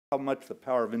how much the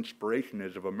power of inspiration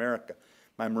is of America.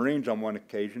 My Marines on one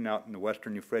occasion out in the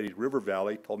western Euphrates River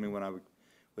Valley told me when I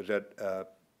was at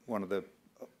one of the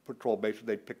patrol bases,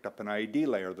 they'd picked up an IED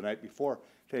layer the night before.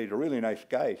 Said he's a really nice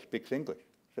guy, he speaks English.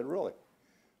 I said, really?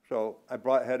 So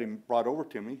I had him brought over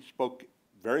to me. He spoke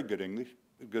very good English,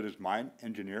 as good as mine,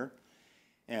 engineer.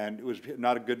 And it was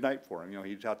not a good night for him. You know,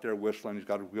 he's out there whistling, he's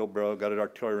got his wheelbarrow, got his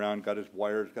artillery round, got his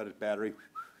wires, got his battery,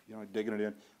 you know, digging it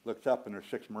in. Looks up and there's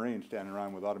 6 Marines standing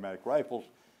around with automatic rifles.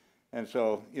 And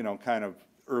so, you know, kind of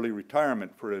early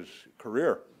retirement for his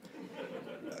career.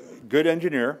 Good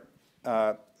engineer.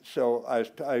 So I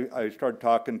started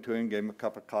talking to him, gave him a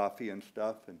cup of coffee and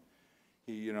stuff, and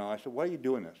he, you know, I said, why are you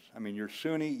doing this? I mean, you're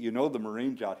Sunni, you know the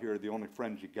Marines out here are the only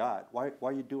friends you got. Why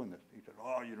are you doing this? He said,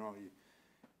 oh, you know,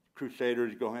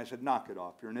 Crusaders, you go, and I said, knock it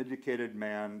off. You're an educated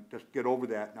man, just get over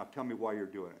that, now tell me why you're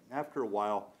doing it. And after a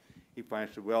while, he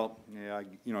finally said, well, yeah,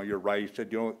 you know, you're right. He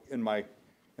said, you know, in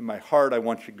my heart, I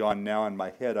want you gone now. In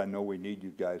my head, I know we need you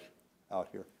guys out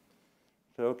here.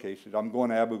 I said, okay. He said, I'm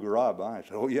going to Abu Ghraib. Huh? I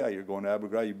said, oh, yeah, you're going to Abu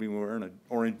Ghraib. You've been wearing an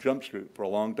orange jumpsuit for a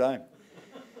long time.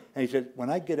 And he said, when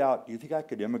I get out, do you think I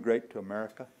could immigrate to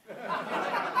America?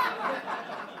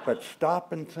 But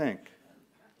stop and think.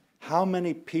 How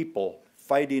many people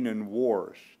fighting in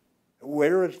wars,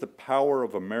 where does the power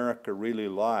of America really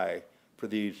lie for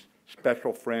these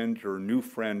special friends or new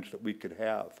friends that we could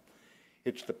have?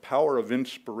 It's the power of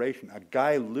inspiration. A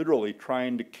guy literally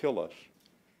trying to kill us,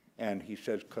 and he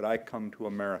says, could I come to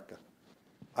America?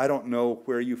 I don't know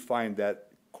where you find that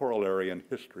corollary in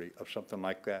history of something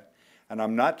like that. And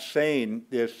I'm not saying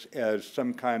this as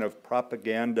some kind of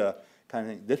propaganda kind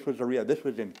of thing. This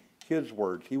was in his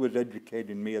words. He was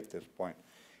educating me at this point.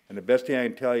 And the best thing I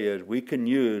can tell you is we can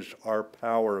use our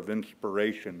power of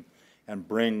inspiration and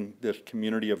bring this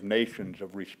community of nations,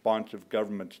 of responsive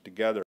governments together.